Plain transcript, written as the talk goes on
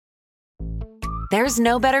There's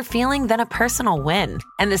no better feeling than a personal win,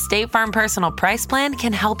 and the State Farm Personal Price Plan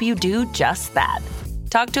can help you do just that.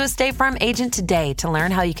 Talk to a State Farm agent today to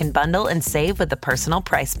learn how you can bundle and save with the Personal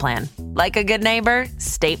Price Plan. Like a good neighbor,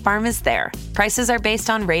 State Farm is there. Prices are based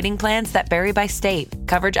on rating plans that vary by state.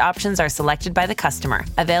 Coverage options are selected by the customer.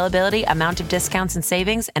 Availability, amount of discounts and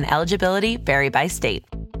savings, and eligibility vary by state.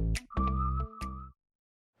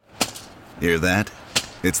 Hear that?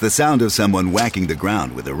 It's the sound of someone whacking the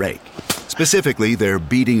ground with a rake. Specifically, they're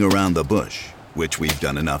beating around the bush, which we've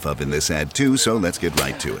done enough of in this ad too, so let's get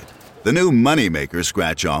right to it. The new Money Maker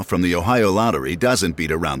scratch-off from the Ohio Lottery doesn't beat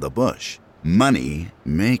around the bush. Money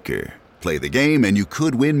Maker. Play the game and you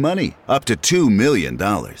could win money, up to $2 million.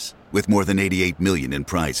 With more than $88 million in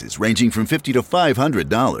prizes, ranging from $50 to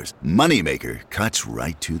 $500, Money Maker cuts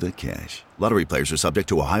right to the cash. Lottery players are subject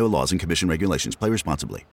to Ohio laws and commission regulations. Play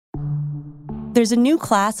responsibly. There's a new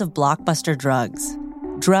class of blockbuster drugs.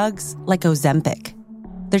 Drugs like Ozempic.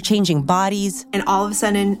 They're changing bodies. And all of a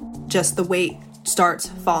sudden, just the weight starts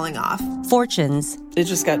falling off. Fortunes. It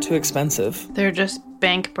just got too expensive. They're just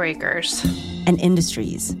bank breakers. And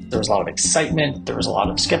industries. There was a lot of excitement. There was a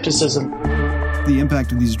lot of skepticism. The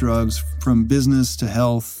impact of these drugs from business to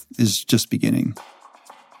health is just beginning.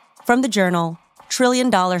 From the Journal, $1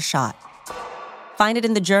 Trillion Shot. Find it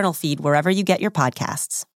in the Journal feed wherever you get your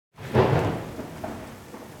podcasts.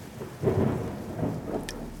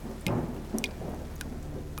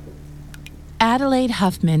 Adelaide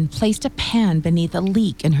Huffman placed a pan beneath a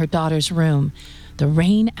leak in her daughter's room. The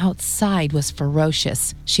rain outside was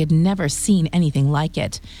ferocious. She had never seen anything like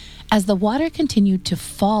it. As the water continued to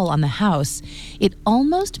fall on the house, it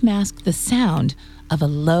almost masked the sound of a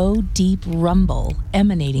low, deep rumble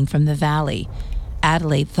emanating from the valley.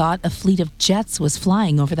 Adelaide thought a fleet of jets was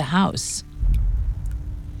flying over the house.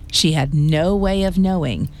 She had no way of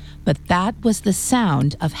knowing, but that was the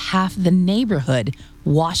sound of half the neighborhood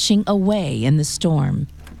washing away in the storm.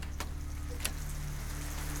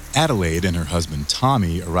 Adelaide and her husband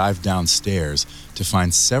Tommy arrived downstairs to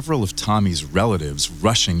find several of Tommy's relatives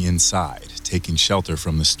rushing inside, taking shelter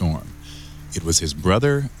from the storm. It was his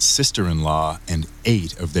brother, sister-in-law, and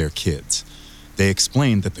 8 of their kids. They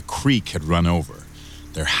explained that the creek had run over.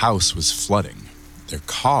 Their house was flooding. Their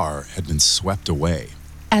car had been swept away.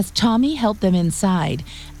 As Tommy helped them inside,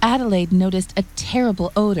 Adelaide noticed a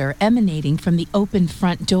terrible odor emanating from the open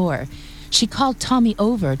front door. She called Tommy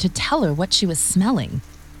over to tell her what she was smelling.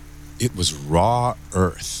 It was raw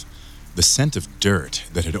earth, the scent of dirt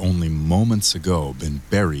that had only moments ago been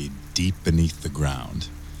buried deep beneath the ground.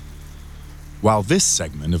 While this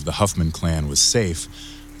segment of the Huffman clan was safe,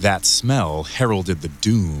 that smell heralded the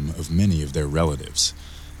doom of many of their relatives.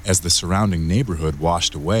 As the surrounding neighborhood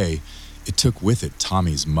washed away, it took with it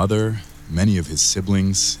Tommy's mother, many of his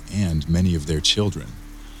siblings, and many of their children.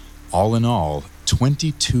 All in all,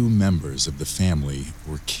 22 members of the family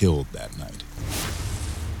were killed that night.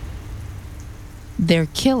 Their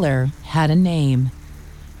killer had a name: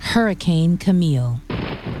 Hurricane Camille.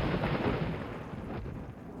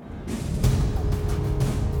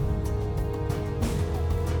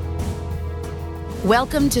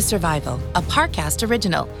 Welcome to Survival, a Parcast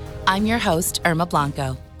original. I'm your host, Irma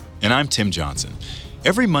Blanco. And I'm Tim Johnson.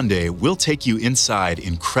 Every Monday, we'll take you inside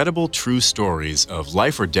incredible true stories of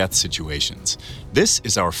life or death situations. This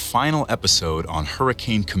is our final episode on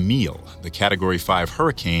Hurricane Camille, the Category 5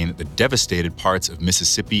 hurricane that devastated parts of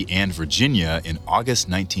Mississippi and Virginia in August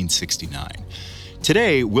 1969.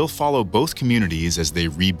 Today, we'll follow both communities as they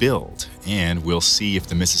rebuild, and we'll see if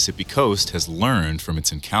the Mississippi coast has learned from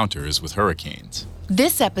its encounters with hurricanes.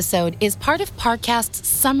 This episode is part of Parcast's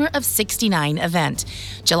Summer of '69 event.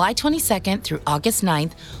 July 22nd through August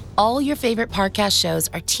 9th, all your favorite Parcast shows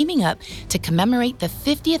are teaming up to commemorate the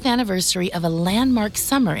 50th anniversary of a landmark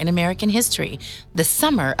summer in American history, the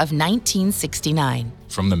summer of 1969.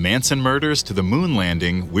 From the Manson murders to the moon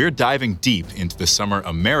landing, we're diving deep into the summer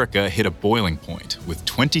America hit a boiling point with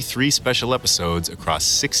 23 special episodes across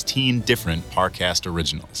 16 different Parcast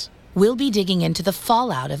originals. We'll be digging into the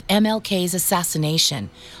fallout of MLK's assassination,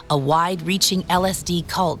 a wide-reaching LSD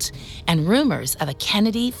cult, and rumors of a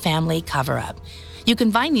Kennedy family cover-up. You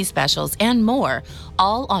can find these specials and more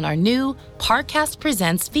all on our new Parcast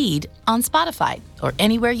Presents feed on Spotify or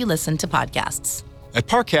anywhere you listen to podcasts. At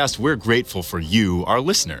Parcast, we're grateful for you, our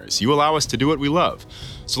listeners. You allow us to do what we love.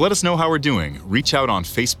 So let us know how we're doing. Reach out on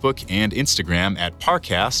Facebook and Instagram at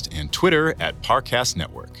Parcast and Twitter at Parcast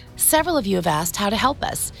Network. Several of you have asked how to help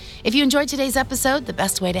us. If you enjoyed today's episode, the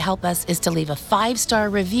best way to help us is to leave a 5-star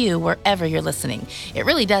review wherever you're listening. It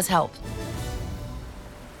really does help.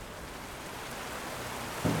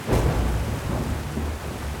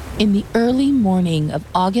 In the early morning of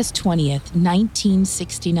August 20th,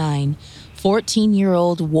 1969,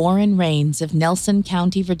 14-year-old Warren Raines of Nelson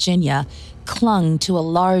County, Virginia, clung to a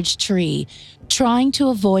large tree, trying to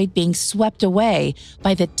avoid being swept away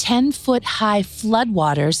by the 10-foot-high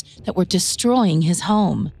floodwaters that were destroying his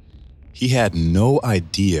home. He had no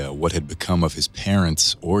idea what had become of his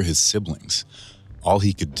parents or his siblings. All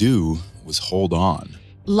he could do was hold on.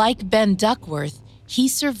 Like Ben Duckworth, he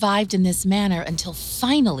survived in this manner until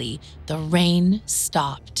finally the rain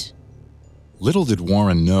stopped. Little did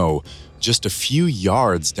Warren know, just a few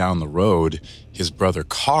yards down the road, his brother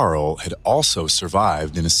Carl had also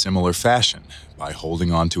survived in a similar fashion by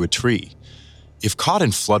holding onto a tree. If caught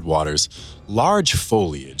in floodwaters, large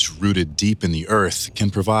foliage rooted deep in the earth can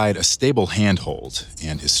provide a stable handhold,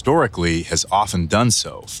 and historically has often done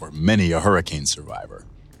so for many a hurricane survivor.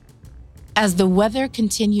 As the weather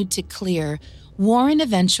continued to clear, Warren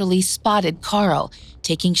eventually spotted Carl,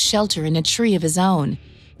 taking shelter in a tree of his own.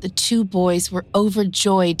 The two boys were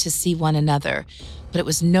overjoyed to see one another, but it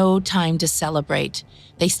was no time to celebrate.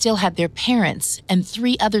 They still had their parents and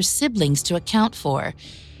 3 other siblings to account for.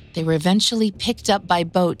 They were eventually picked up by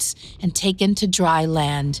boats and taken to dry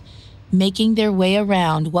land. Making their way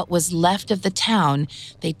around what was left of the town,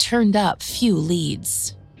 they turned up few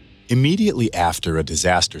leads. Immediately after a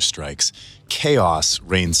disaster strikes, chaos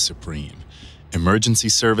reigns supreme. Emergency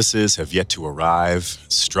services have yet to arrive,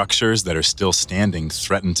 structures that are still standing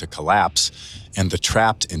threaten to collapse, and the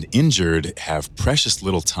trapped and injured have precious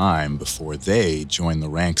little time before they join the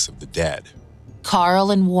ranks of the dead.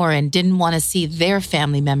 Carl and Warren didn't want to see their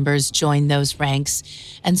family members join those ranks,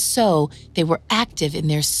 and so they were active in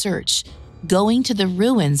their search, going to the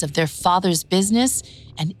ruins of their father's business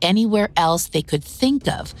and anywhere else they could think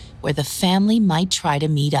of where the family might try to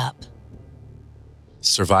meet up.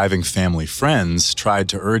 Surviving family friends tried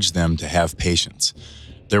to urge them to have patience.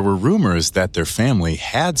 There were rumors that their family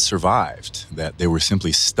had survived, that they were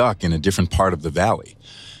simply stuck in a different part of the valley.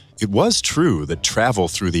 It was true that travel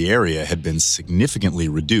through the area had been significantly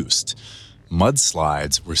reduced.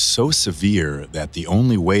 Mudslides were so severe that the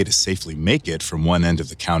only way to safely make it from one end of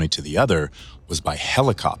the county to the other was by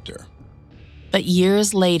helicopter. But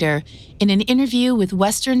years later, in an interview with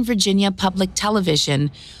Western Virginia Public Television,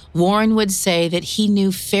 Warren would say that he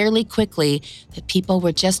knew fairly quickly that people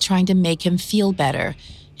were just trying to make him feel better.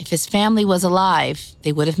 If his family was alive,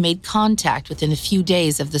 they would have made contact within a few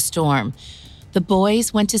days of the storm. The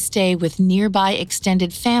boys went to stay with nearby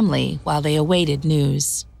extended family while they awaited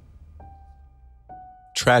news.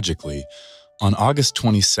 Tragically, on August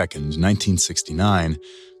 22nd, 1969,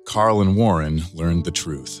 Carl and Warren learned the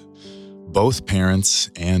truth. Both parents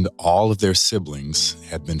and all of their siblings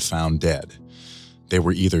had been found dead. They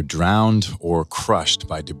were either drowned or crushed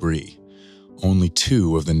by debris. Only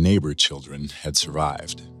 2 of the neighbor children had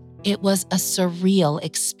survived. It was a surreal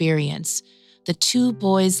experience. The 2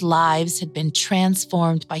 boys' lives had been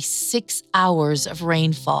transformed by 6 hours of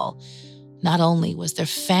rainfall. Not only was their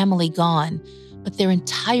family gone, but their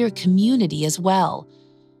entire community as well.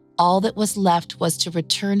 All that was left was to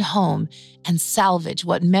return home and salvage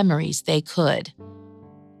what memories they could.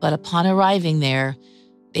 But upon arriving there,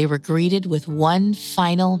 they were greeted with one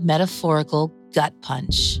final metaphorical gut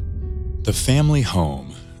punch. The family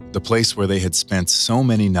home, the place where they had spent so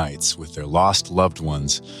many nights with their lost loved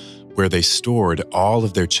ones, where they stored all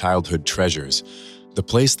of their childhood treasures, the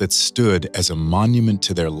place that stood as a monument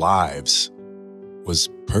to their lives, was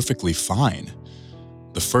perfectly fine.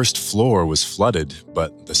 The first floor was flooded,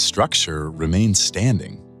 but the structure remained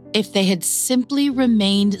standing. If they had simply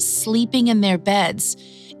remained sleeping in their beds,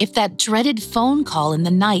 if that dreaded phone call in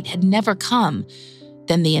the night had never come,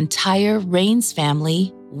 then the entire Raines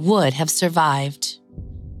family would have survived.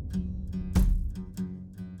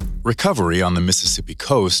 Recovery on the Mississippi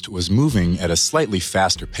coast was moving at a slightly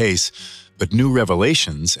faster pace, but new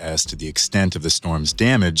revelations as to the extent of the storm's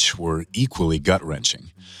damage were equally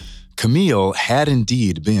gut-wrenching. Camille had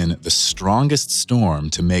indeed been the strongest storm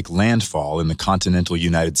to make landfall in the continental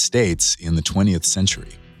United States in the 20th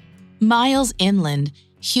century. Miles inland,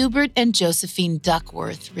 Hubert and Josephine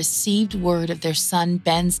Duckworth received word of their son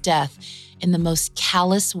Ben's death in the most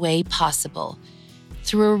callous way possible,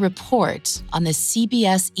 through a report on the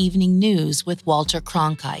CBS Evening News with Walter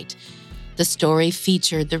Cronkite. The story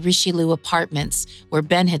featured the Richelieu apartments where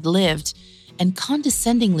Ben had lived and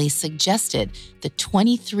condescendingly suggested the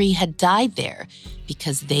 23 had died there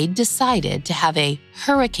because they'd decided to have a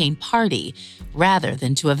hurricane party rather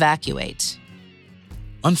than to evacuate.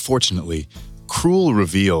 Unfortunately, cruel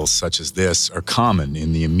reveals such as this are common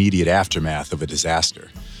in the immediate aftermath of a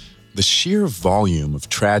disaster. The sheer volume of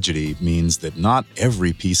tragedy means that not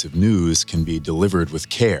every piece of news can be delivered with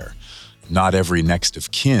care. Not every next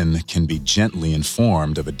of kin can be gently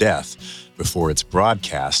informed of a death before it's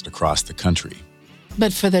broadcast across the country.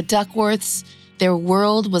 But for the Duckworths, their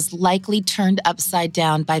world was likely turned upside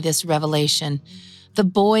down by this revelation. The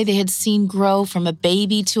boy they had seen grow from a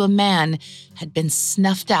baby to a man had been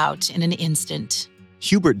snuffed out in an instant.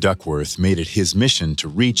 Hubert Duckworth made it his mission to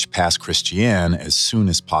reach Pass Christian as soon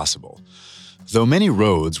as possible. Though many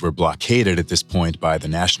roads were blockaded at this point by the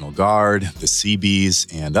National Guard, the Seabees,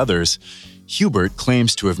 and others, Hubert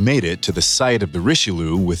claims to have made it to the site of the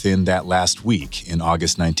Richelieu within that last week in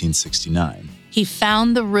August 1969. He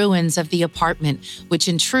found the ruins of the apartment, which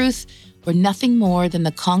in truth were nothing more than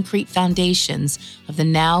the concrete foundations of the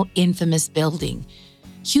now infamous building.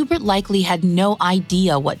 Hubert likely had no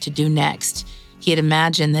idea what to do next. He had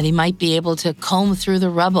imagined that he might be able to comb through the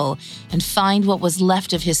rubble and find what was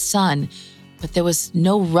left of his son, but there was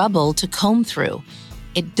no rubble to comb through.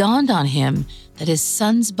 It dawned on him that his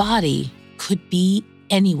son's body could be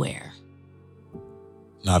anywhere.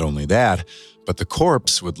 Not only that, but the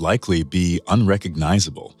corpse would likely be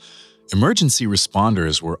unrecognizable. Emergency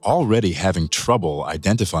responders were already having trouble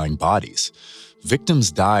identifying bodies.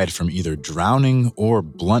 Victims died from either drowning or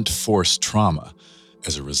blunt force trauma.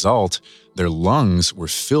 As a result, their lungs were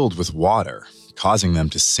filled with water, causing them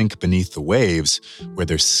to sink beneath the waves, where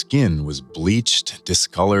their skin was bleached,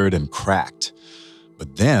 discolored, and cracked.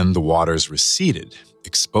 But then the waters receded,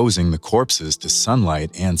 exposing the corpses to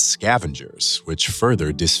sunlight and scavengers, which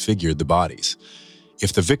further disfigured the bodies.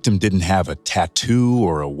 If the victim didn't have a tattoo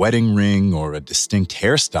or a wedding ring or a distinct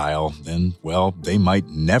hairstyle, then, well, they might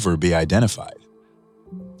never be identified.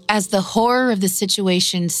 As the horror of the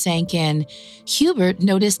situation sank in, Hubert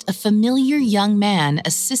noticed a familiar young man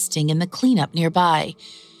assisting in the cleanup nearby.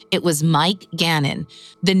 It was Mike Gannon,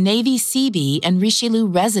 the Navy Seabee and Richelieu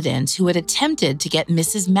resident who had attempted to get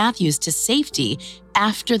Mrs. Matthews to safety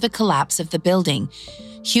after the collapse of the building.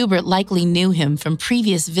 Hubert likely knew him from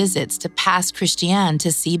previous visits to Pass Christian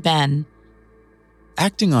to see Ben.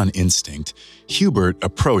 Acting on instinct, Hubert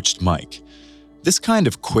approached Mike. This kind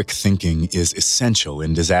of quick thinking is essential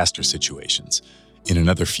in disaster situations. In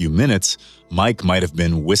another few minutes, Mike might have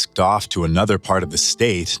been whisked off to another part of the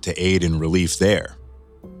state to aid in relief there.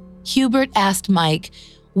 Hubert asked Mike,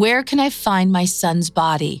 "Where can I find my son's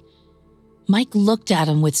body?" Mike looked at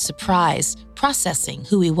him with surprise, processing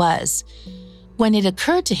who he was. When it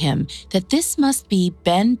occurred to him that this must be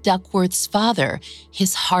Ben Duckworth's father,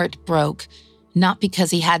 his heart broke, not because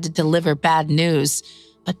he had to deliver bad news,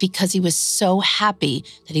 but because he was so happy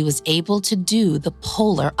that he was able to do the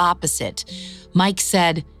polar opposite. Mike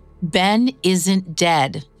said, "Ben isn't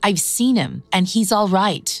dead. I've seen him, and he's all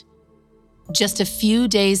right." Just a few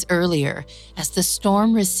days earlier, as the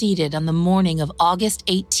storm receded on the morning of August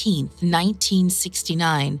 18th,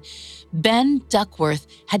 1969, Ben Duckworth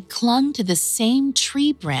had clung to the same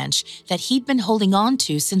tree branch that he'd been holding on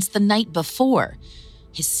to since the night before.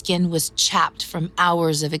 His skin was chapped from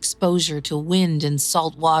hours of exposure to wind and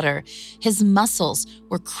salt water. His muscles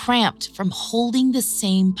were cramped from holding the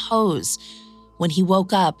same pose. When he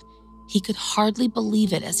woke up, he could hardly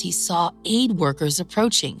believe it as he saw aid workers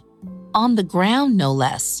approaching. On the ground, no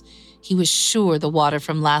less. He was sure the water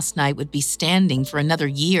from last night would be standing for another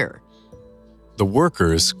year. The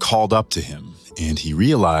workers called up to him, and he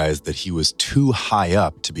realized that he was too high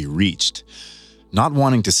up to be reached. Not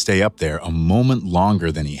wanting to stay up there a moment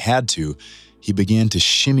longer than he had to, he began to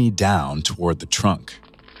shimmy down toward the trunk.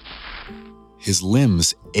 His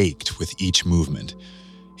limbs ached with each movement.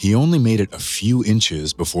 He only made it a few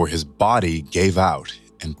inches before his body gave out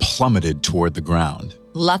and plummeted toward the ground.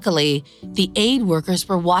 Luckily, the aid workers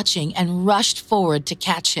were watching and rushed forward to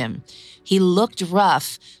catch him. He looked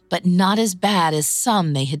rough, but not as bad as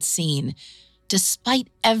some they had seen. Despite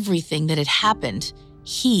everything that had happened,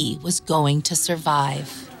 he was going to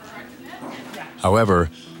survive. However,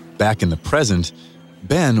 back in the present,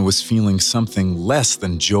 Ben was feeling something less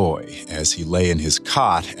than joy as he lay in his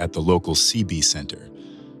cot at the local CB center.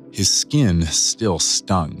 His skin still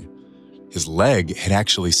stung. His leg had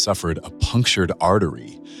actually suffered a punctured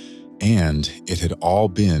artery, and it had all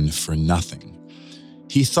been for nothing.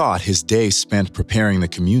 He thought his day spent preparing the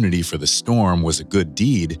community for the storm was a good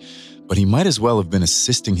deed, but he might as well have been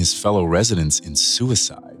assisting his fellow residents in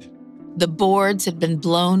suicide. The boards had been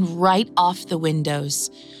blown right off the windows.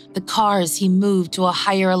 The cars he moved to a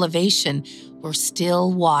higher elevation were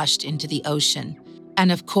still washed into the ocean.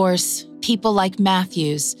 And of course, people like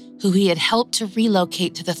Matthews, who he had helped to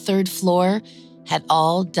relocate to the third floor, had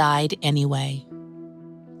all died anyway.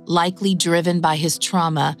 Likely driven by his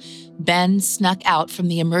trauma, Ben snuck out from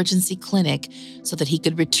the emergency clinic so that he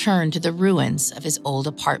could return to the ruins of his old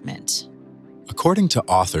apartment. According to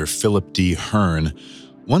author Philip D. Hearn,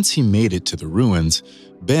 once he made it to the ruins,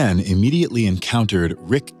 Ben immediately encountered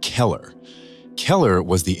Rick Keller. Keller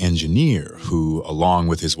was the engineer who, along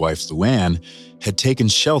with his wife Luann, had taken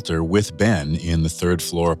shelter with Ben in the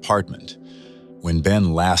third-floor apartment. When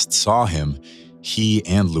Ben last saw him, he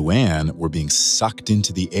and Luann were being sucked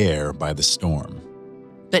into the air by the storm.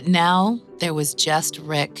 But now there was just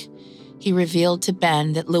Rick. He revealed to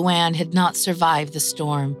Ben that Luann had not survived the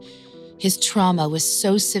storm. His trauma was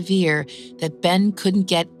so severe that Ben couldn't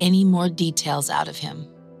get any more details out of him.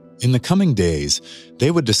 In the coming days,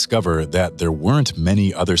 they would discover that there weren't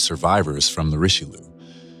many other survivors from the Richelieu.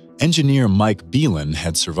 Engineer Mike Beelan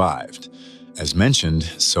had survived. As mentioned,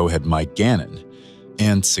 so had Mike Gannon.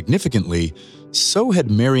 And significantly, so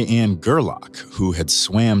had Mary Ann Gerlach, who had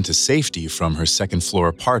swam to safety from her second-floor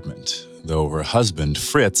apartment, though her husband,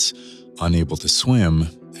 Fritz, unable to swim,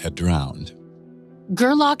 had drowned.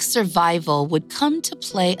 Gerlach's survival would come to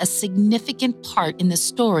play a significant part in the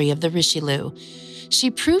story of the Richelieu. She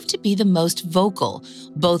proved to be the most vocal,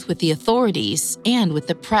 both with the authorities and with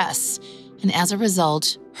the press, and as a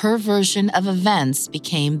result, her version of events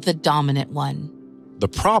became the dominant one. The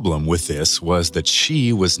problem with this was that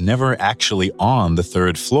she was never actually on the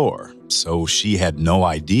third floor, so she had no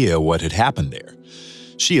idea what had happened there.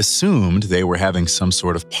 She assumed they were having some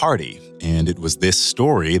sort of party, and it was this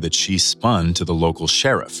story that she spun to the local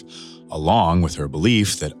sheriff, along with her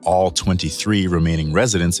belief that all 23 remaining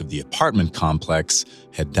residents of the apartment complex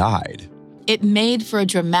had died. It made for a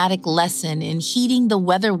dramatic lesson in heeding the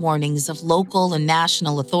weather warnings of local and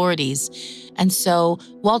national authorities, and so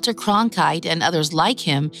Walter Cronkite and others like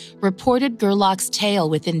him reported Gerlach's tale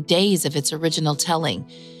within days of its original telling.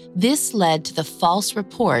 This led to the false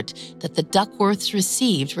report that the Duckworths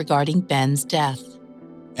received regarding Ben's death.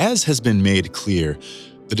 As has been made clear,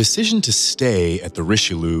 the decision to stay at the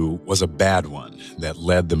Richelieu was a bad one that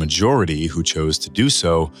led the majority who chose to do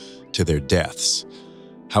so to their deaths.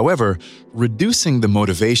 However, reducing the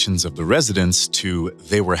motivations of the residents to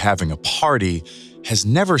they were having a party has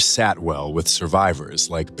never sat well with survivors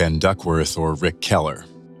like Ben Duckworth or Rick Keller.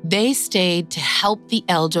 They stayed to help the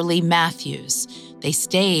elderly Matthews. They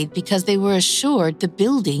stayed because they were assured the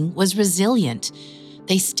building was resilient.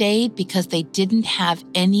 They stayed because they didn't have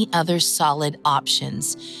any other solid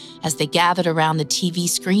options. As they gathered around the TV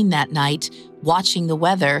screen that night, watching the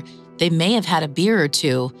weather, they may have had a beer or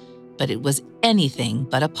two, but it was anything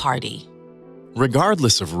but a party.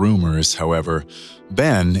 Regardless of rumors, however,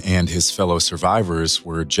 Ben and his fellow survivors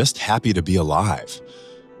were just happy to be alive.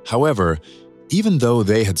 However, even though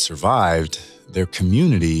they had survived, their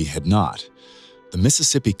community had not. The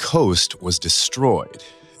Mississippi coast was destroyed,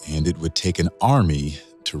 and it would take an army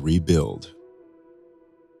to rebuild.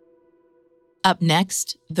 Up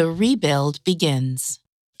next, the rebuild begins.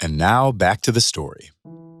 And now back to the story.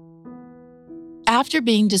 After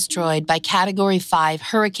being destroyed by Category 5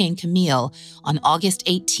 Hurricane Camille on August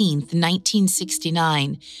 18,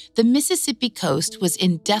 1969, the Mississippi coast was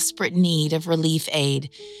in desperate need of relief aid.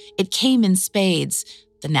 It came in spades.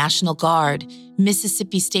 The National Guard,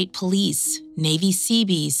 Mississippi State Police, Navy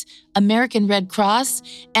Seabees, American Red Cross,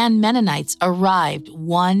 and Mennonites arrived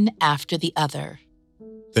one after the other.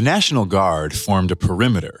 The National Guard formed a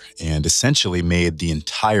perimeter and essentially made the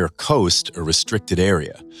entire coast a restricted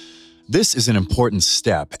area. This is an important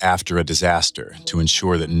step after a disaster to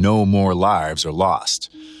ensure that no more lives are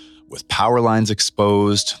lost. With power lines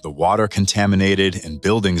exposed, the water contaminated, and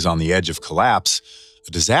buildings on the edge of collapse,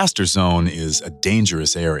 a disaster zone is a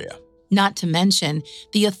dangerous area. Not to mention,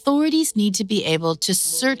 the authorities need to be able to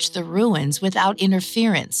search the ruins without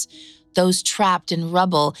interference. Those trapped in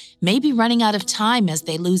rubble may be running out of time as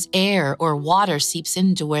they lose air or water seeps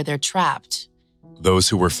into where they're trapped. Those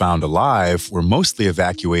who were found alive were mostly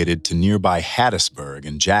evacuated to nearby Hattiesburg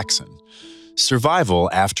and Jackson. Survival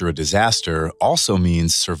after a disaster also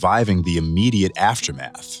means surviving the immediate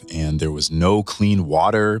aftermath, and there was no clean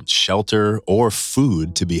water, shelter, or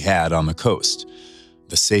food to be had on the coast.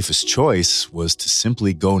 The safest choice was to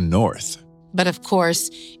simply go north. But of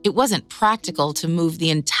course, it wasn't practical to move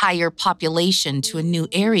the entire population to a new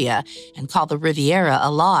area and call the Riviera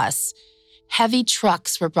a loss. Heavy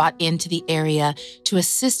trucks were brought into the area to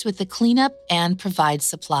assist with the cleanup and provide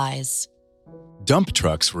supplies. Dump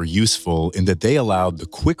trucks were useful in that they allowed the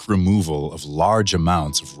quick removal of large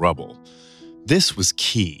amounts of rubble. This was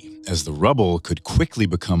key, as the rubble could quickly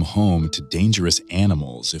become home to dangerous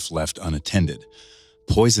animals if left unattended.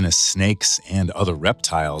 Poisonous snakes and other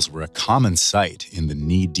reptiles were a common sight in the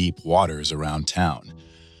knee-deep waters around town.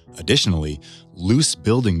 Additionally, loose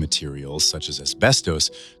building materials such as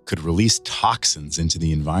asbestos could release toxins into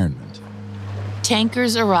the environment.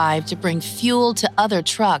 Tankers arrived to bring fuel to other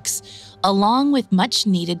trucks, along with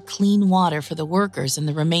much-needed clean water for the workers and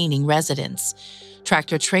the remaining residents.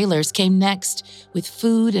 Tractor-trailers came next with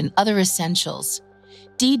food and other essentials.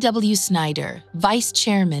 D.W. Snyder, vice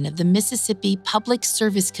chairman of the Mississippi Public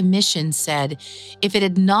Service Commission, said, "If it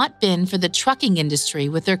had not been for the trucking industry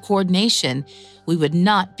with their coordination, we would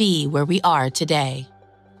not be where we are today."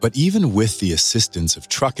 But even with the assistance of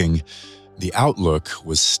trucking, the outlook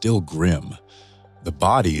was still grim. The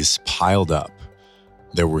bodies piled up.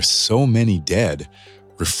 There were so many dead,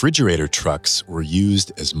 refrigerator trucks were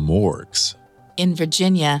used as morgues. In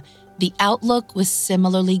Virginia, the outlook was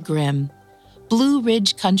similarly grim. Blue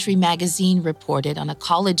Ridge Country magazine reported on a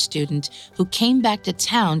college student who came back to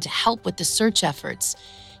town to help with the search efforts.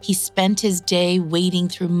 He spent his day wading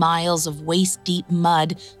through miles of waist-deep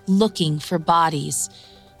mud looking for bodies.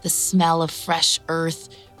 The smell of fresh earth,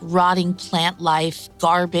 rotting plant life,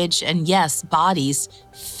 garbage, and yes, bodies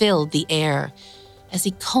filled the air. As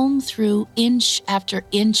he combed through inch after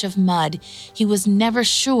inch of mud, he was never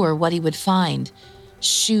sure what he would find.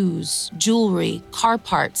 Shoes, jewelry, car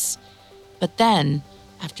parts. But then,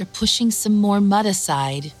 after pushing some more mud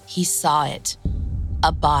aside, he saw it.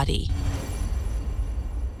 A body.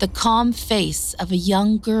 The calm face of a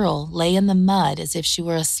young girl lay in the mud as if she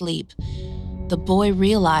were asleep. The boy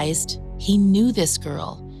realized he knew this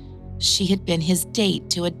girl. She had been his date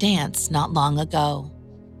to a dance not long ago.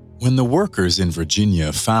 When the workers in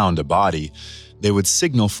Virginia found a body, they would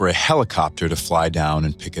signal for a helicopter to fly down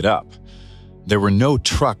and pick it up. There were no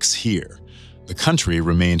trucks here. The country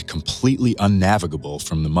remained completely unnavigable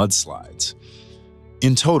from the mudslides.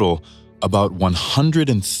 In total, about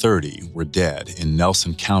 130 were dead in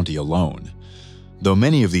Nelson County alone. Though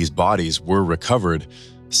many of these bodies were recovered,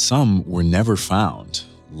 some were never found,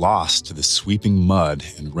 lost to the sweeping mud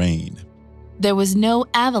and rain. There was no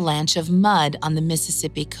avalanche of mud on the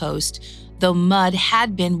Mississippi coast, though mud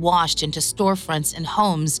had been washed into storefronts and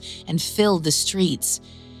homes and filled the streets.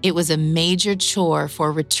 It was a major chore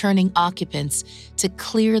for returning occupants to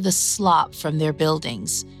clear the slop from their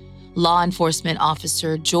buildings. Law enforcement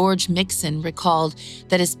officer George Mixon recalled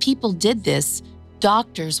that as people did this,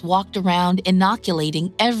 doctors walked around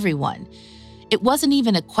inoculating everyone. It wasn't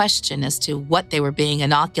even a question as to what they were being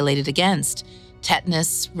inoculated against.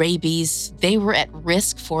 Tetanus, rabies, they were at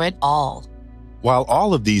risk for it all. While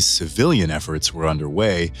all of these civilian efforts were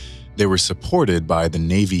underway, they were supported by the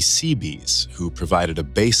Navy Seabees, who provided a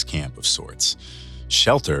base camp of sorts.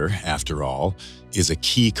 Shelter, after all, is a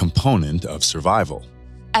key component of survival.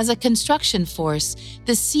 As a construction force,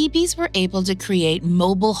 the Seabees were able to create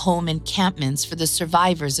mobile home encampments for the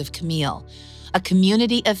survivors of Camille. A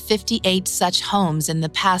community of 58 such homes in the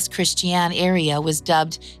past Christian area was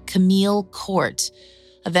dubbed Camille Court.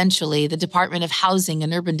 Eventually, the Department of Housing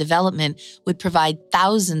and Urban Development would provide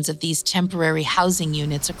thousands of these temporary housing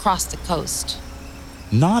units across the coast.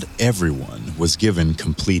 Not everyone was given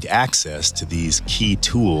complete access to these key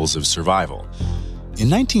tools of survival. In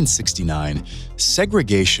 1969,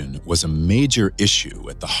 segregation was a major issue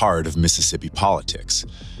at the heart of Mississippi politics.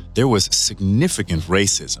 There was significant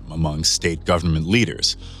racism among state government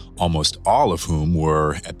leaders, almost all of whom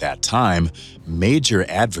were, at that time, major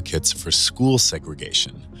advocates for school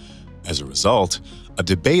segregation. As a result, a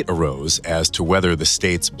debate arose as to whether the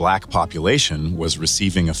state's black population was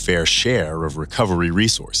receiving a fair share of recovery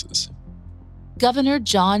resources. Governor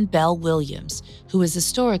John Bell Williams, who was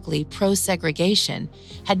historically pro-segregation,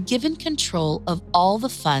 had given control of all the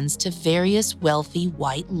funds to various wealthy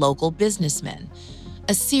white local businessmen.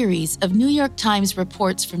 A series of New York Times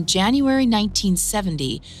reports from January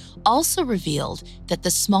 1970 also revealed that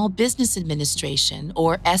the Small Business Administration,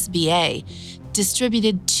 or SBA,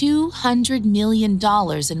 distributed $200 million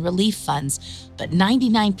in relief funds, but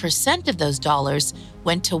 99% of those dollars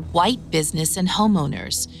went to white business and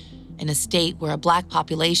homeowners. In a state where a black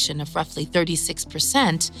population of roughly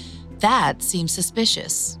 36%, that seems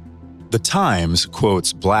suspicious. The Times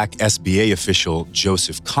quotes black SBA official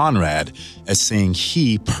Joseph Conrad as saying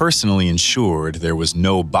he personally ensured there was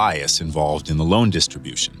no bias involved in the loan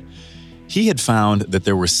distribution. He had found that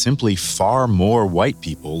there were simply far more white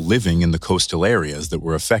people living in the coastal areas that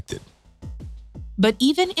were affected. But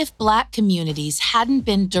even if black communities hadn't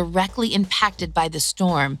been directly impacted by the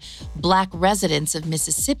storm, black residents of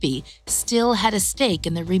Mississippi still had a stake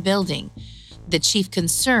in the rebuilding. The chief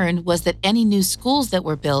concern was that any new schools that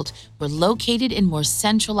were built were located in more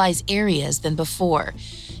centralized areas than before.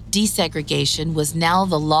 Desegregation was now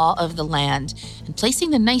the law of the land, and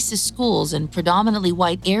placing the nicest schools in predominantly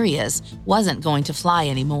white areas wasn't going to fly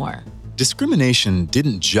anymore. Discrimination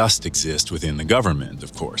didn't just exist within the government,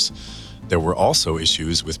 of course. There were also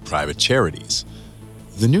issues with private charities.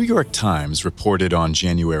 The New York Times reported on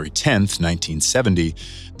January 10, 1970,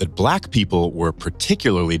 that Black people were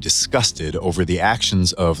particularly disgusted over the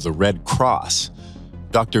actions of the Red Cross.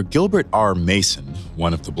 Dr. Gilbert R. Mason,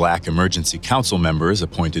 one of the Black Emergency Council members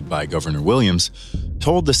appointed by Governor Williams,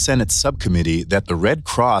 told the Senate subcommittee that the Red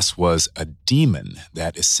Cross was a demon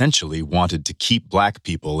that essentially wanted to keep Black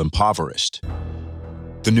people impoverished.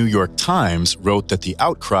 The New York Times wrote that the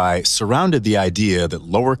outcry surrounded the idea that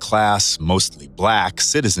lower-class, mostly Black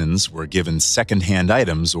citizens were given second-hand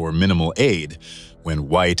items or minimal aid, when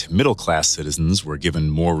white, middle-class citizens were given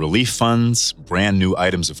more relief funds, brand-new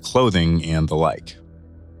items of clothing, and the like.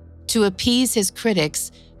 To appease his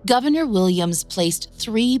critics, Governor Williams placed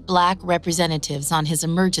 3 Black representatives on his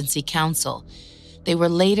emergency council. They were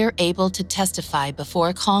later able to testify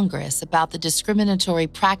before Congress about the discriminatory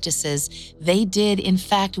practices they did in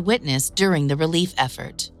fact witness during the relief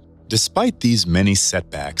effort. Despite these many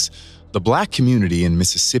setbacks, the Black community in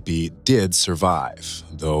Mississippi did survive,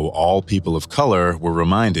 though all people of color were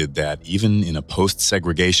reminded that even in a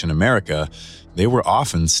post-segregation America, they were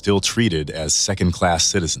often still treated as second-class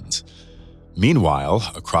citizens.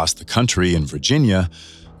 Meanwhile, across the country in Virginia,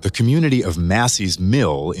 the community of Massey's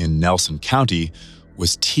Mill in Nelson County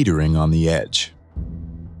was teetering on the edge.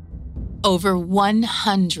 Over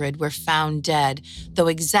 100 were found dead, though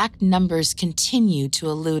exact numbers continue to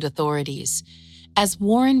elude authorities. As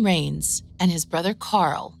Warren Raines and his brother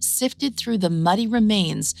Carl sifted through the muddy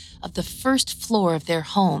remains of the first floor of their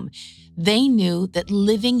home, they knew that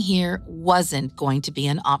living here wasn't going to be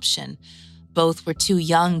an option. Both were too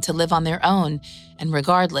young to live on their own, and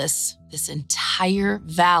regardless, this entire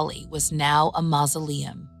valley was now a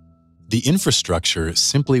mausoleum. The infrastructure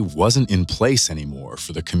simply wasn't in place anymore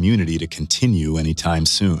for the community to continue anytime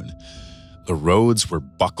soon. The roads were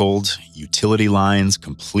buckled, utility lines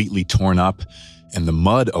completely torn up, and the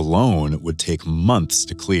mud alone would take months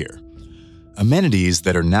to clear. Amenities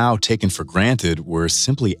that are now taken for granted were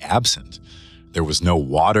simply absent. There was no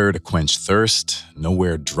water to quench thirst,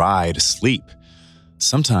 nowhere dry to sleep.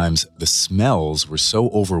 Sometimes the smells were so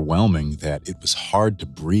overwhelming that it was hard to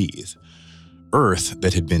breathe. Earth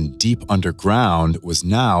that had been deep underground was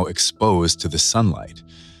now exposed to the sunlight.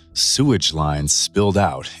 Sewage lines spilled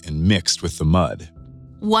out and mixed with the mud.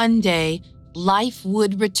 One day, life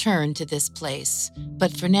would return to this place,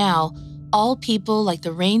 but for now, all people like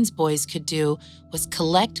the Raines boys could do was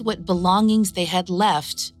collect what belongings they had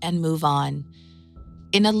left and move on.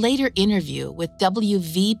 In a later interview with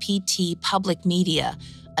WVPT Public Media,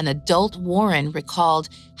 an adult Warren recalled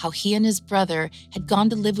how he and his brother had gone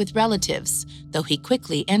to live with relatives, though he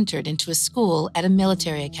quickly entered into a school at a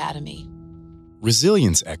military academy.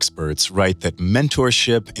 Resilience experts write that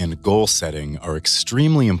mentorship and goal setting are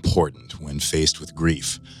extremely important when faced with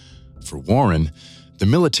grief. For Warren, the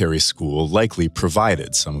military school likely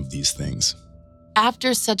provided some of these things.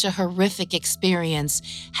 After such a horrific experience,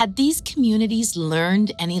 had these communities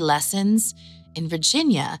learned any lessons? In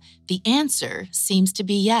Virginia, the answer seems to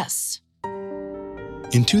be yes.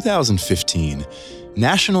 In 2015,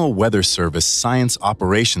 National Weather Service Science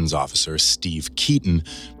Operations Officer Steve Keaton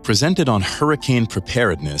presented on hurricane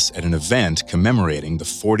preparedness at an event commemorating the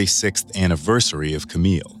 46th anniversary of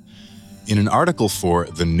Camille. In an article for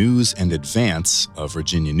The News and Advance, a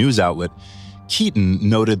Virginia news outlet, Keaton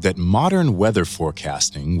noted that modern weather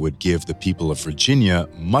forecasting would give the people of Virginia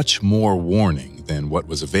much more warning than what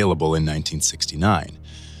was available in 1969.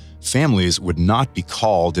 Families would not be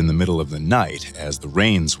called in the middle of the night, as the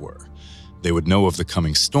Raines were. They would know of the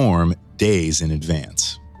coming storm days in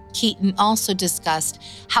advance. Keaton also discussed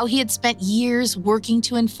how he had spent years working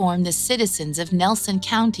to inform the citizens of Nelson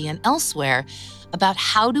County and elsewhere about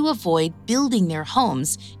how to avoid building their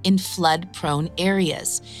homes in flood-prone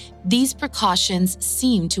areas. These precautions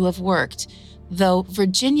seem to have worked, though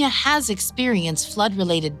Virginia has experienced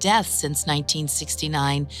flood-related deaths since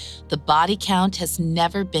 1969. The body count has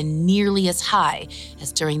never been nearly as high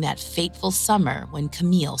as during that fateful summer when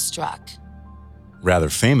Camille struck. Rather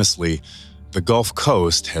famously, the Gulf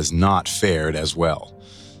Coast has not fared as well.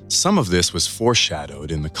 Some of this was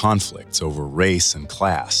foreshadowed in the conflicts over race and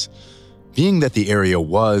class. Being that the area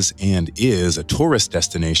was and is a tourist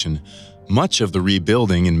destination, much of the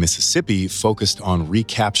rebuilding in Mississippi focused on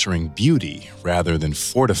recapturing beauty rather than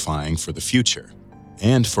fortifying for the future.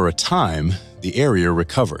 And for a time, the area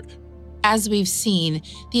recovered. As we've seen,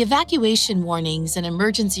 the evacuation warnings and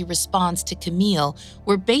emergency response to Camille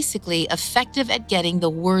were basically effective at getting the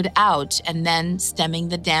word out and then stemming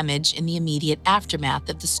the damage in the immediate aftermath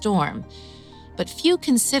of the storm. But few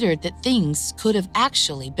considered that things could have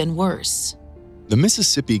actually been worse. The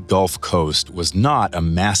Mississippi Gulf Coast was not a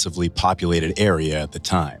massively populated area at the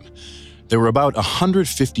time. There were about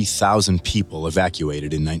 150,000 people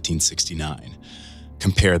evacuated in 1969.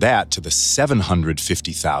 Compare that to the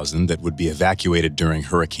 750,000 that would be evacuated during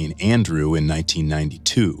Hurricane Andrew in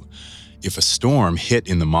 1992. If a storm hit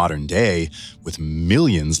in the modern day, with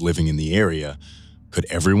millions living in the area, could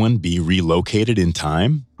everyone be relocated in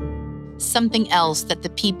time? Something else that the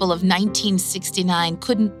people of 1969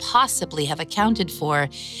 couldn't possibly have accounted for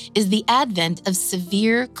is the advent of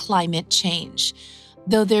severe climate change.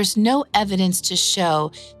 Though there's no evidence to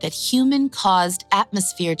show that human-caused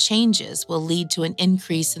atmosphere changes will lead to an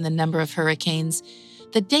increase in the number of hurricanes,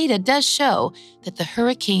 the data does show that the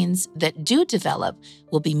hurricanes that do develop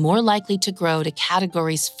will be more likely to grow to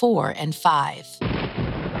categories 4 and 5.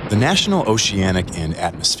 The National Oceanic and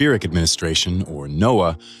Atmospheric Administration, or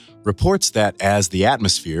NOAA, reports that as the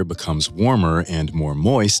atmosphere becomes warmer and more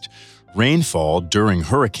moist, rainfall during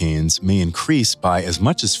hurricanes may increase by as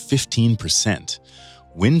much as 15%.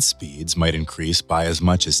 Wind speeds might increase by as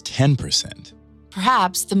much as 10%.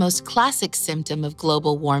 Perhaps the most classic symptom of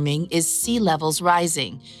global warming is sea levels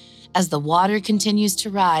rising. As the water continues to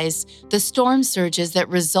rise, the storm surges that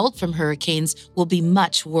result from hurricanes will be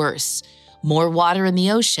much worse. More water in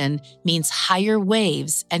the ocean means higher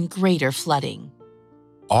waves and greater flooding.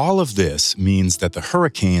 All of this means that the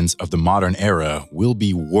hurricanes of the modern era will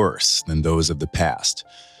be worse than those of the past.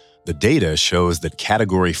 The data shows that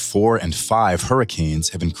Category 4 and 5 hurricanes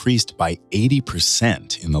have increased by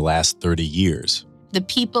 80% in the last 30 years. The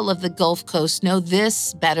people of the Gulf Coast know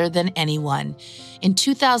this better than anyone. In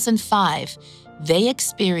 2005, they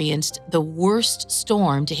experienced the worst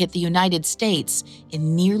storm to hit the United States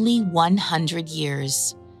in nearly 100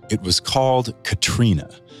 years. It was called Katrina,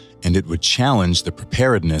 and it would challenge the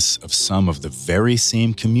preparedness of some of the very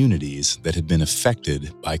same communities that had been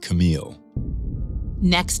affected by Camille.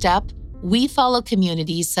 Next up, we follow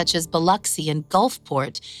communities such as Biloxi and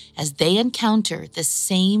Gulfport as they encounter the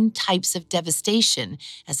same types of devastation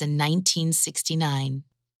as in 1969.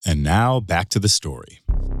 And now back to the story.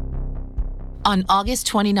 On August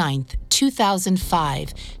 29,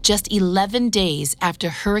 2005, just 11 days after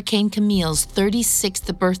Hurricane Camille's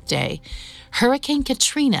 36th birthday, Hurricane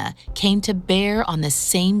Katrina came to bear on the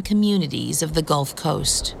same communities of the Gulf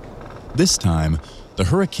Coast. This time, the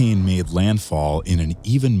hurricane made landfall in an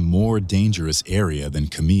even more dangerous area than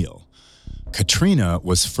Camille. Katrina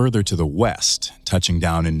was further to the west, touching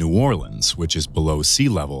down in New Orleans, which is below sea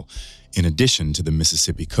level, in addition to the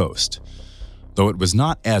Mississippi coast. Though it was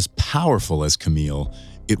not as powerful as Camille,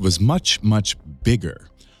 it was much, much bigger,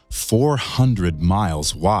 400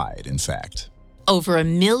 miles wide, in fact. Over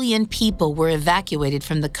 1 million people were evacuated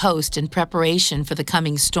from the coast in preparation for the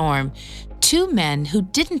coming storm. 2 men who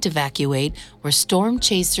didn't evacuate were storm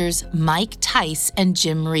chasers Mike Tice and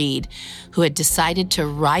Jim Reed, who had decided to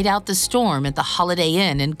ride out the storm at the Holiday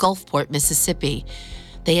Inn in Gulfport, Mississippi.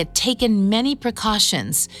 They had taken many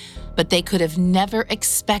precautions, but they could have never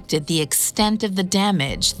expected the extent of the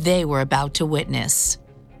damage they were about to witness.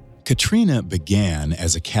 Katrina began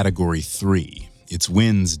as a Category 3, its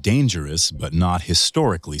winds dangerous but not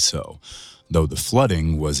historically so, though the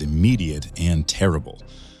flooding was immediate and terrible.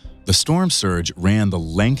 The storm surge ran the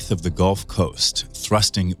length of the Gulf Coast,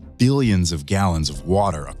 thrusting billions of gallons of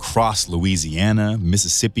water across Louisiana,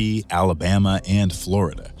 Mississippi, Alabama, and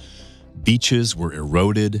Florida. Beaches were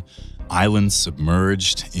eroded, islands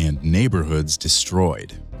submerged, and neighborhoods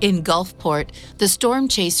destroyed. In Gulfport, the storm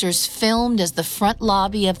chasers filmed as the front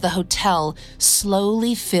lobby of the hotel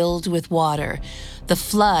slowly filled with water. The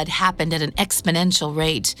flood happened at an exponential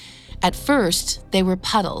rate. At first, they were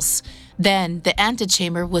puddles. Then, the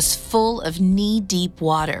antechamber was full of knee-deep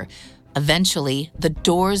water. Eventually, the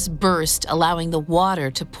doors burst, allowing the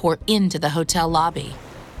water to pour into the hotel lobby.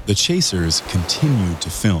 The chasers continued to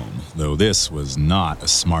film, though this was not a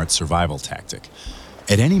smart survival tactic.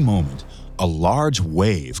 At any moment, a large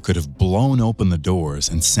wave could have blown open the doors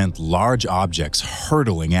and sent large objects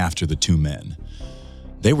hurtling after the 2 men.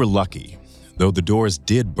 They were lucky. Though the doors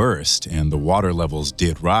did burst and the water levels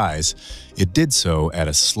did rise, it did so at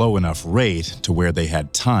a slow enough rate to where they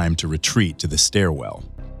had time to retreat to the stairwell.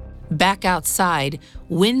 Back outside,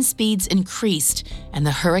 wind speeds increased, and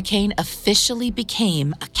the hurricane officially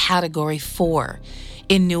became a Category 4.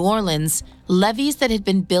 In New Orleans, levees that had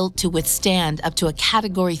been built to withstand up to a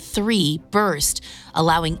Category 3 burst,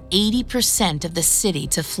 allowing 80% of the city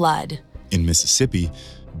to flood. In Mississippi,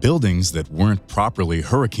 buildings that weren't properly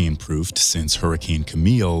hurricane-proofed since Hurricane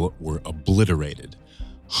Camille were obliterated.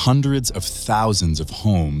 Hundreds of thousands of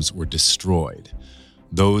homes were destroyed.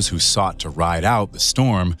 Those who sought to ride out the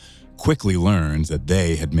storm quickly learned that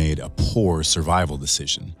they had made a poor survival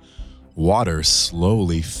decision. Water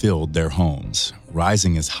slowly filled their homes,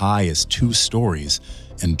 rising as high as 2 stories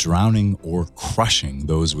and drowning or crushing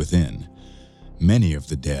those within. Many of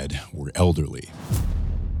the dead were elderly.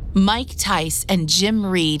 Mike Tice and Jim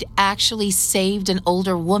Reed actually saved an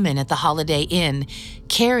older woman at the Holiday Inn,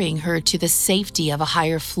 carrying her to the safety of a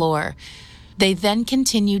higher floor. They then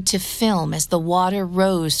continued to film as the water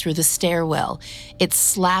rose through the stairwell. It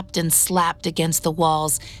slapped and slapped against the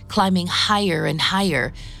walls, climbing higher and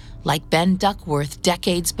higher. Like Ben Duckworth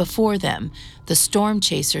decades before them, the storm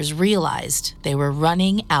chasers realized they were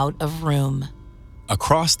running out of room.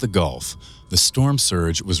 Across the Gulf, the storm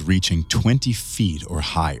surge was reaching 20 feet or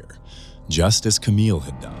higher, just as Camille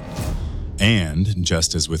had done. And,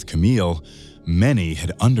 just as with Camille, many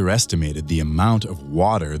had underestimated the amount of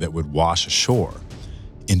water that would wash ashore.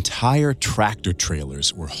 Entire tractor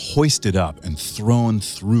trailers were hoisted up and thrown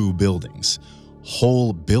through buildings.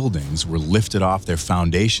 Whole buildings were lifted off their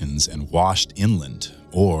foundations and washed inland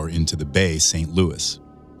or into the Bay St. Louis.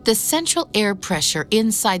 The central air pressure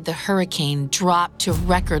inside the hurricane dropped to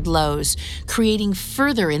record lows, creating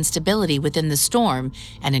further instability within the storm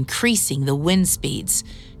and increasing the wind speeds.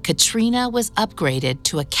 Katrina was upgraded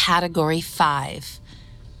to a Category 5.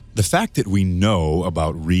 The fact that we know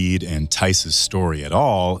about Reed and Tice's story at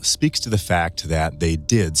all speaks to the fact that they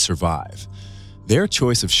did survive. Their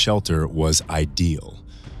choice of shelter was ideal.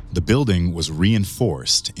 The building was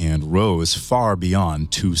reinforced and rose far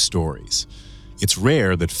beyond 2 stories. It's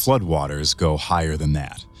rare that floodwaters go higher than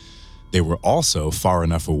that. They were also far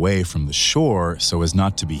enough away from the shore so as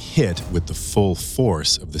not to be hit with the full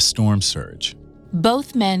force of the storm surge.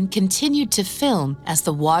 Both men continued to film as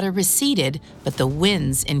the water receded, but the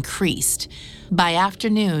winds increased. By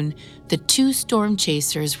afternoon, the 2 storm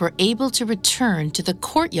chasers were able to return to the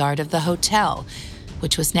courtyard of the hotel,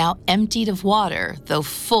 which was now emptied of water, though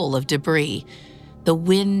full of debris. The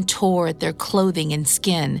wind tore at their clothing and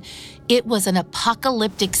skin. It was an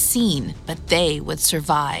apocalyptic scene, but they would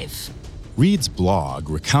survive. Reed's blog,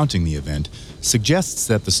 recounting the event, suggests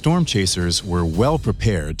that the storm chasers were well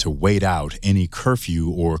prepared to wait out any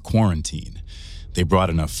curfew or quarantine. They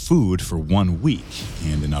brought enough food for 1 week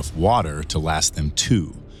and enough water to last them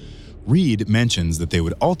 2. Reed mentions that they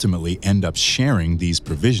would ultimately end up sharing these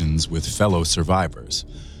provisions with fellow survivors.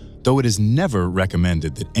 Though it is never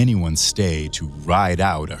recommended that anyone stay to ride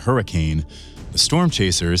out a hurricane, the storm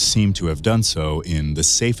chasers seem to have done so in the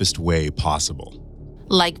safest way possible.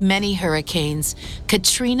 Like many hurricanes,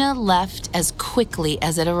 Katrina left as quickly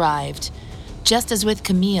as it arrived. Just as with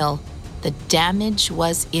Camille, the damage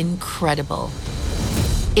was incredible.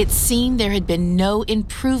 It seemed there had been no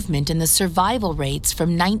improvement in the survival rates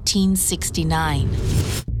from 1969.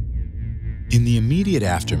 In the immediate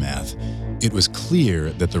aftermath, it was clear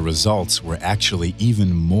that the results were actually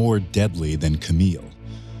even more deadly than Camille.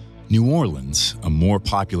 New Orleans, a more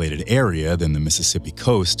populated area than the Mississippi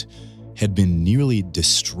coast, had been nearly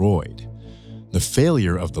destroyed. The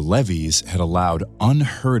failure of the levees had allowed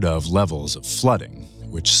unheard-of levels of flooding,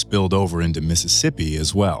 which spilled over into Mississippi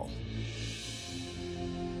as well.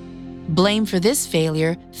 Blame for this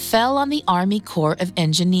failure fell on the Army Corps of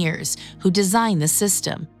Engineers, who designed the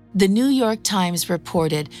system. The New York Times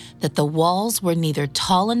reported that the walls were neither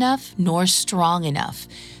tall enough nor strong enough.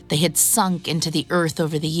 They had sunk into the earth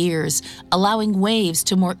over the years, allowing waves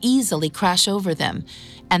to more easily crash over them.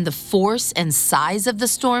 And the force and size of the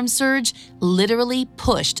storm surge literally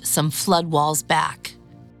pushed some flood walls back.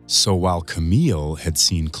 So while Camille had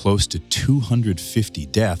seen close to 250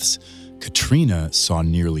 deaths, Katrina saw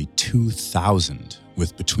nearly 2,000,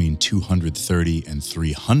 with between 230 and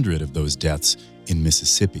 300 of those deaths in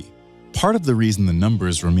Mississippi. Part of the reason the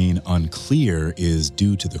numbers remain unclear is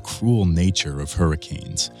due to the cruel nature of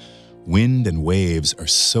hurricanes. Wind and waves are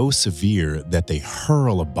so severe that they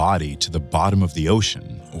hurl a body to the bottom of the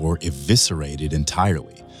ocean or eviscerate it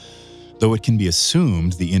entirely. Though it can be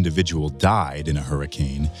assumed the individual died in a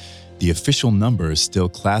hurricane, the official numbers still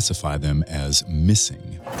classify them as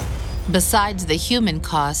missing. Besides the human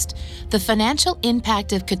cost, the financial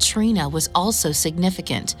impact of Katrina was also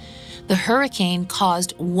significant. The hurricane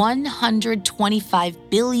caused $125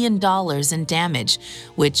 billion in damage,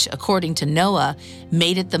 which, according to NOAA,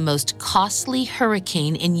 made it the most costly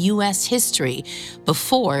hurricane in U.S. history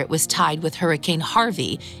before it was tied with Hurricane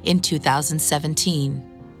Harvey in 2017.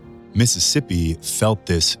 Mississippi felt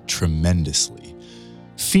this tremendously.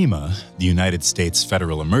 FEMA, the United States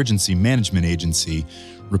Federal Emergency Management Agency,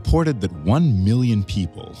 reported that 1 million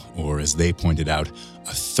people, or as they pointed out,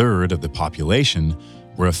 a third of the population,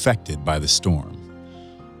 were affected by the storm.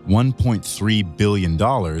 $1.3 billion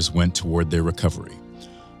went toward their recovery.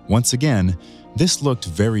 Once again, this looked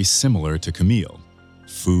very similar to Camille.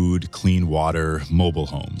 Food, clean water, mobile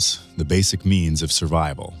homes, the basic means of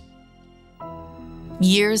survival.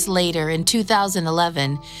 Years later, in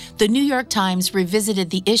 2011, the New York Times revisited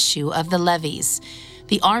the issue of the levees.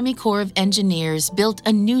 The Army Corps of Engineers built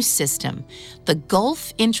a new system, the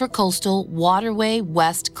Gulf Intracoastal Waterway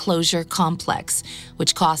West Closure Complex,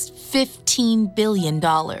 which cost $15 billion.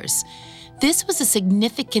 This was a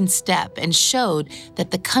significant step and showed that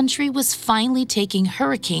the country was finally taking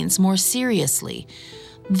hurricanes more seriously.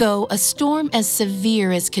 Though a storm as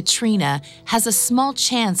severe as Katrina has a small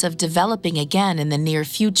chance of developing again in the near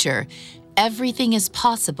future, everything is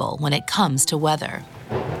possible when it comes to weather.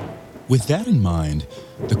 With that in mind,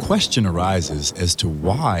 the question arises as to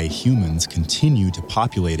why humans continue to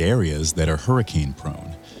populate areas that are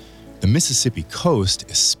hurricane-prone. The Mississippi coast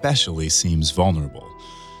especially seems vulnerable.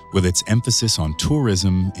 With its emphasis on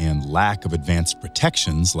tourism and lack of advanced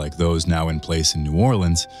protections like those now in place in New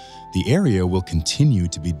Orleans, the area will continue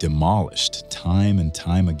to be demolished time and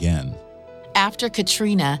time again. After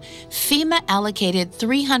Katrina, FEMA allocated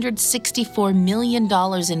 $364 million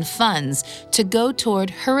in funds to go toward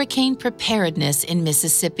hurricane preparedness in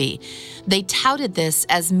Mississippi. They touted this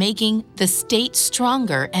as making the state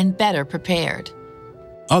stronger and better prepared.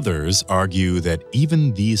 Others argue that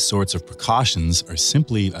even these sorts of precautions are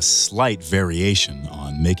simply a slight variation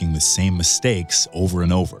on making the same mistakes over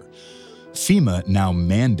and over. FEMA now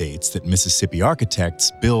mandates that Mississippi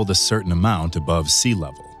architects build a certain amount above sea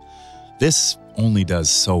level. This only does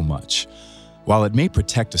so much. While it may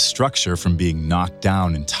protect a structure from being knocked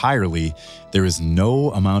down entirely, there is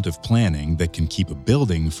no amount of planning that can keep a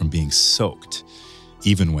building from being soaked.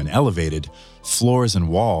 Even when elevated, floors and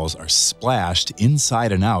walls are splashed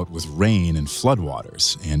inside and out with rain and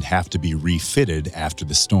floodwaters and have to be refitted after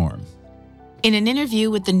the storm. In an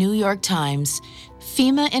interview with the New York Times,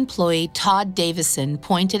 FEMA employee Todd Davison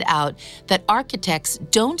pointed out that architects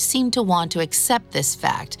don't seem to want to accept this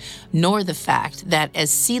fact, nor the fact that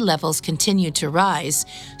as sea levels continue to rise,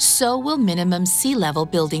 so will minimum sea level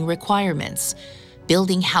building requirements.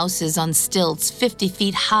 Building houses on stilts 50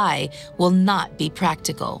 feet high will not be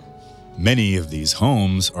practical. Many of these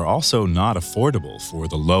homes are also not affordable for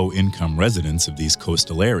the low-income residents of these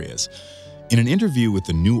coastal areas. In an interview with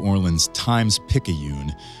the New Orleans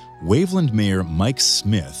Times-Picayune, Waveland Mayor Mike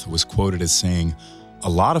Smith was quoted as saying, "A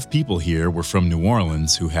lot of people here were from New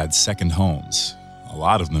Orleans who had second homes. A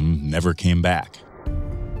lot of them never came back."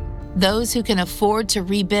 Those who can afford to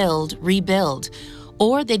rebuild,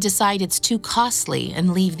 or they decide it's too costly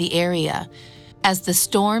and leave the area. As the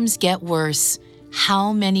storms get worse,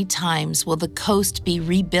 how many times will the coast be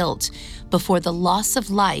rebuilt before the loss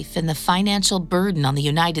of life and the financial burden on the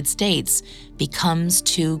United States becomes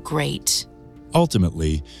too great?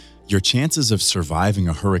 Ultimately, your chances of surviving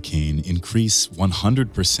a hurricane increase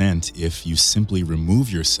 100% if you simply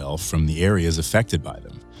remove yourself from the areas affected by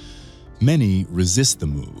them. Many resist the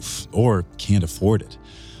move or can't afford it,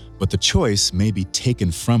 but the choice may be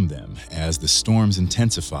taken from them as the storms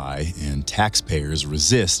intensify and taxpayers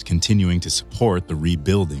resist continuing to support the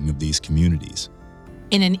rebuilding of these communities.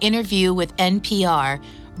 In an interview with NPR,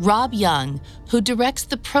 Rob Young, who directs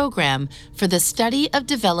the program for the study of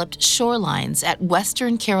developed shorelines at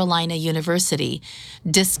Western Carolina University,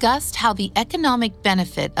 discussed how the economic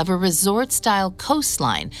benefit of a resort-style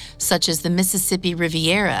coastline, such as the Mississippi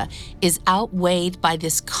Riviera, is outweighed by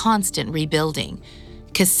this constant rebuilding.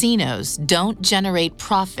 Casinos don't generate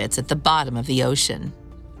profits at the bottom of the ocean.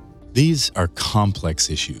 These are complex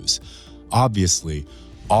issues. Obviously,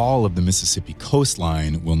 all of the Mississippi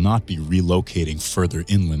coastline will not be relocating further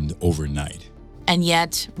inland overnight. And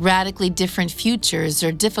yet, radically different futures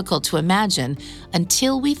are difficult to imagine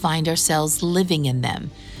until we find ourselves living in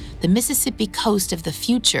them. The Mississippi coast of the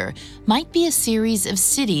future might be a series of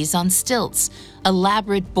cities on stilts,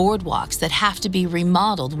 elaborate boardwalks that have to be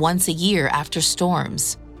remodeled once a year after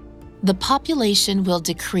storms. The population will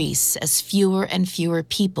decrease as fewer and fewer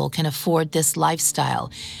people can afford this lifestyle,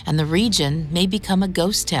 and the region may become a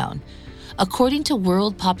ghost town. According to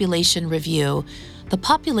World Population Review, the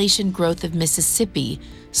population growth of Mississippi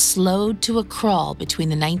slowed to a crawl between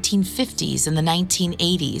the 1950s and the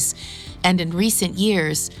 1980s, and in recent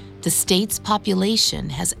years, the state's population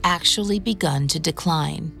has actually begun to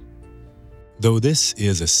decline. Though this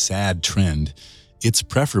is a sad trend, It's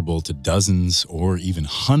preferable to dozens or even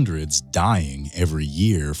hundreds dying every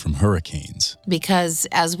year from hurricanes. Because,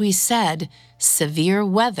 as we said, severe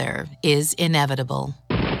weather is inevitable.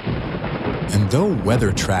 And though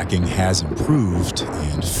weather tracking has improved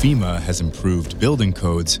and FEMA has improved building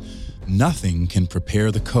codes, nothing can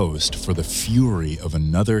prepare the coast for the fury of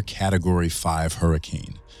another Category 5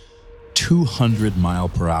 hurricane.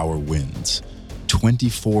 200-mile-per-hour winds,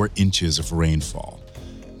 24 inches of rainfall.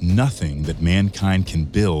 Nothing that mankind can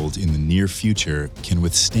build in the near future can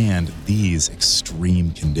withstand these extreme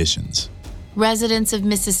conditions. Residents of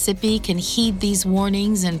Mississippi can heed these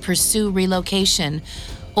warnings and pursue relocation,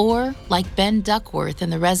 or, like Ben Duckworth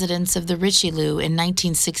and the residents of the Richelieu in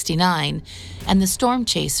 1969 and the storm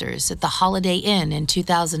chasers at the Holiday Inn in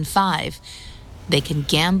 2005, they can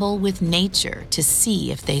gamble with nature to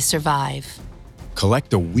see if they survive.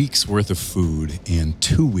 Collect a week's worth of food and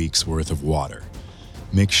 2 weeks' worth of water.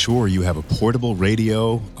 Make sure you have a portable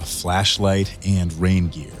radio, a flashlight, and rain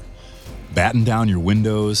gear. Batten down your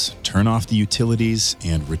windows, turn off the utilities,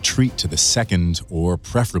 and retreat to the second or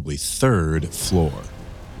preferably third floor.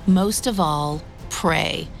 Most of all,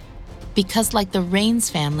 pray. Because like the Raines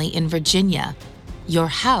family in Virginia, your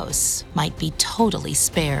house might be totally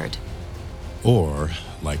spared. Or,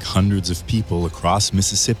 like hundreds of people across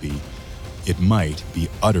Mississippi, it might be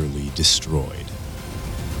utterly destroyed.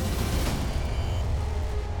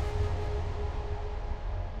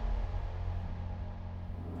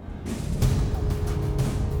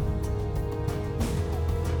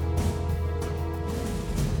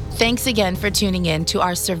 Thanks again for tuning in to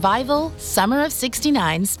our Survival Summer of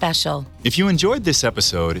 '69 special. If you enjoyed this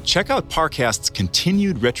episode, check out Parcast's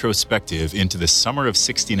continued retrospective into the Summer of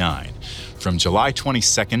 '69. From July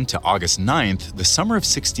 22nd to August 9th, the Summer of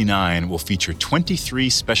 '69 will feature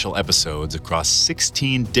 23 special episodes across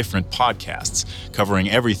 16 different podcasts,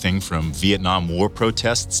 covering everything from Vietnam War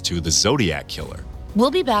protests to the Zodiac Killer.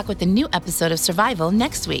 We'll be back with a new episode of Survival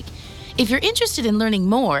next week. If you're interested in learning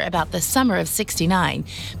more about the Summer of '69,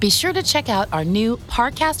 be sure to check out our new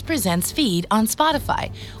Parcast Presents feed on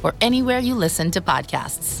Spotify or anywhere you listen to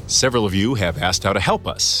podcasts. Several of you have asked how to help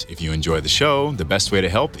us. If you enjoy the show, the best way to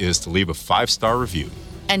help is to leave a 5-star review.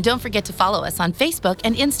 And don't forget to follow us on Facebook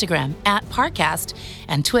and Instagram at Parcast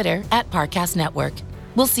and Twitter at Parcast Network.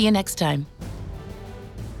 We'll see you next time.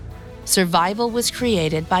 Survival was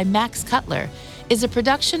created by Max Cutler, is a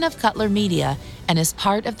production of Cutler Media, and is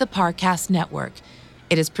part of the Parcast Network.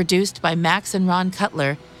 It is produced by Max and Ron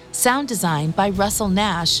Cutler, sound design by Russell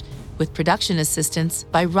Nash, with production assistance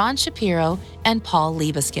by Ron Shapiro and Paul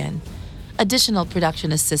Liebeskin. Additional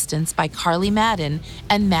production assistance by Carly Madden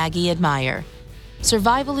and Maggie Admire.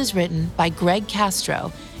 Survival is written by Greg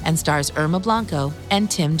Castro and stars Irma Blanco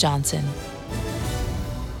and Tim Johnson.